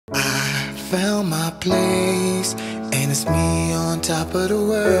found my place, and it's me on top of the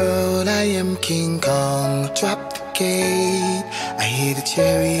world. I am King Kong. Drop the gate, I hear the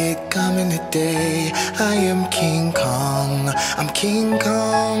chariot coming today. I am King Kong. I'm King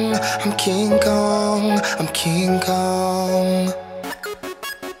Kong. I'm King Kong. I'm King Kong.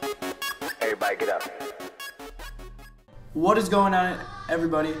 Everybody get up. What is going on,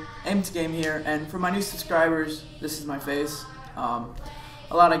 everybody? MT Game here, and for my new subscribers, this is my face.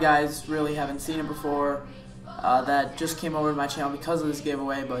 A lot of guys really haven't seen it before that just came over to my channel because of this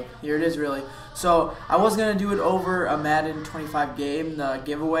giveaway, but here it is really. So I was going to do it over a Madden 25 game, the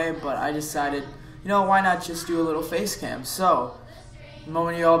giveaway, but I decided, you know, why not just do a little face cam? So, the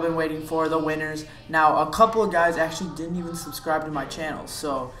moment you all been waiting for, the winners. Now, a couple of guys actually didn't even subscribe to my channel,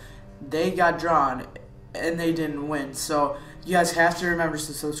 so they got drawn and they didn't win. So you guys have to remember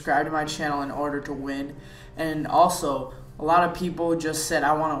to subscribe to my channel in order to win. And also, a lot of people just said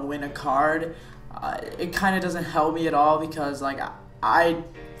I want to win a card. It kind of doesn't help me at all because like I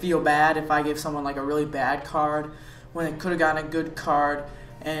feel bad if I give someone like a really bad card when they could have gotten a good card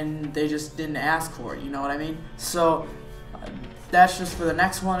and they just didn't ask for it, you know what I mean? So that's just for the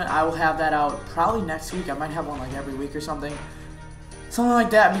next one. I will have that out probably next week. I might have one like every week or something like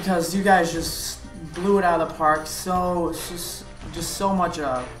that, because you guys just blew it out of the park. So it's just so much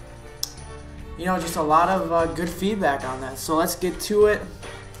you know, just a lot of good feedback on that. So let's get to it.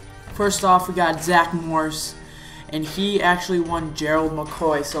 First off, we got Zach Morse, and he actually won Gerald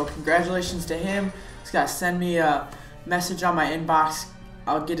McCoy. So congratulations to him. He's got to send me a message on my inbox.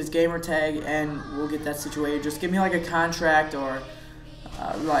 I'll get his gamer tag, and we'll get that situated. Just give me like a contract or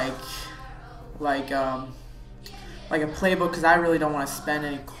like a playbook, because I really don't want to spend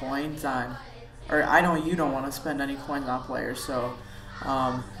any coins on, or I know you don't want to spend any coins on players. So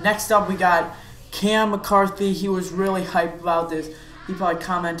next up, we got Cam McCarthy. He was really hyped about this. He probably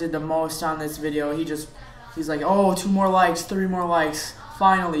commented the most on this video. He's like, oh, 2 more likes, 3 more likes,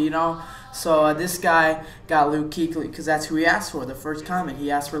 finally, you know. So this guy got Luke Kuechly, because that's who he asked for. The first comment, he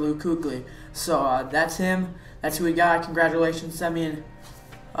asked for Luke Kuechly. So that's him. That's who we got. Congratulations. Send me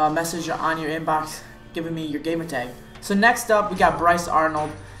a message on your inbox giving me your gamer tag. So next up, we got Bryce Arnold.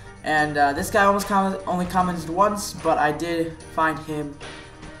 And this guy only commented once, but I did find him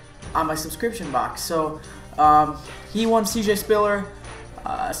on my subscription box. So he won CJ Spiller,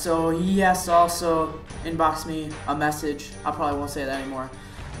 so he has to also inbox me a message. I probably won't say that anymore.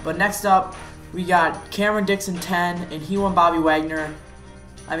 But next up, we got Cameron Dixon 10, and he won Bobby Wagner.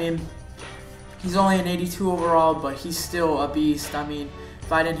 I mean, he's only an 82 overall, but he's still a beast. I mean,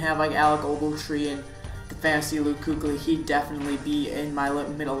 if I didn't have like Alec Ogletree and the fantasy Luke Kuechly, he'd definitely be in my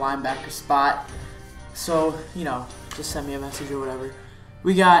middle linebacker spot. So, you know, just send me a message or whatever.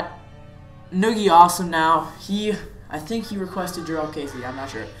 We got Noogie Awesome now. I think he requested Jarrell Casey. I'm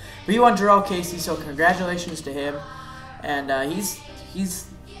not sure, but he won Jarrell Casey. So congratulations to him. And he's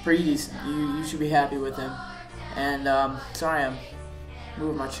pretty decent. You should be happy with him. And sorry, I'm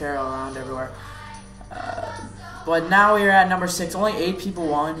moving my chair around everywhere. But now we're at number 6. Only 8 people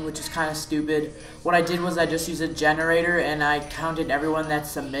won, which is kind of stupid. What I did was I just used a generator and I counted everyone that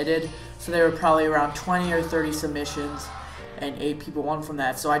submitted. So there were probably around 20 or 30 submissions, and 8 people won from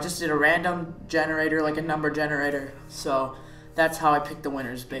that. So I just did a random generator, like a number generator. So that's how I picked the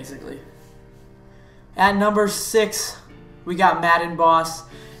winners, basically. At number 6, we got Madden Boss,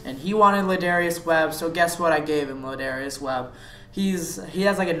 and he wanted Ladarius Webb. So guess what? I gave him Ladarius Webb. He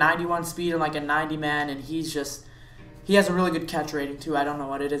has like a 91 speed and like a 90 man, and he has a really good catch rating too. I don't know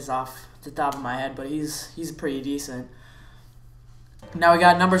what it is off the top of my head, but he's pretty decent. Now we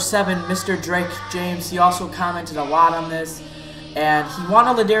got number 7, Mr. Drake James. He also commented a lot on this, and he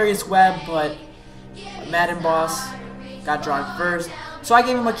wanted Ladarius Webb, but Madden Boss got drawn first. So I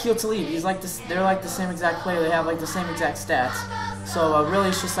gave him Akil Talib. He's like this. They're like the same exact player. They have like the same exact stats. So really,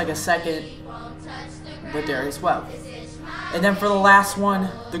 it's just like a second Ladarius Webb. And then for the last one,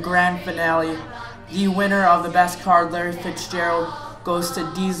 the grand finale, the winner of the best card, Larry Fitzgerald, goes to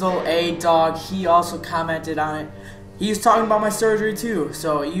Diesel A Dog. He also commented on it. He was talking about my surgery too,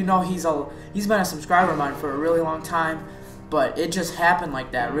 so you know he's been a subscriber of mine for a really long time, but it just happened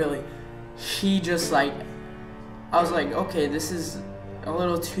like that, really. He just like, I was like, okay, this is a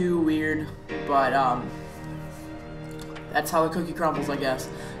little too weird, but that's how the cookie crumbles, I guess.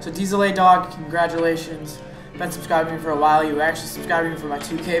 So Diesel A Dog, congratulations. Been subscribing to me for a while. You were actually subscribing to me for my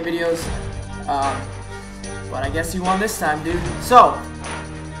 2K videos, but I guess you won this time, dude. So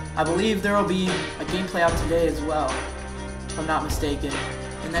I believe there will be a gameplay out today as well, if I'm not mistaken.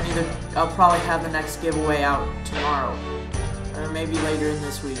 And then I'll probably have the next giveaway out tomorrow, or maybe later in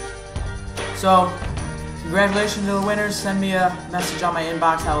this week. So congratulations to the winners. Send me a message on my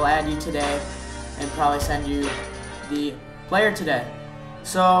inbox. I will add you today and probably send you the player today.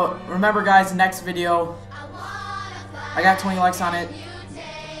 So remember guys, next video, I got 20 likes on it,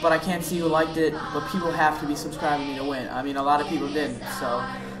 but I can't see who liked it, but people have to be subscribing me to win. I mean, a lot of people didn't. So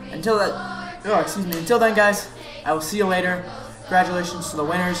until then guys, I will see you later. Congratulations to the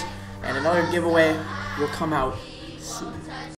winners, and another giveaway will come out soon.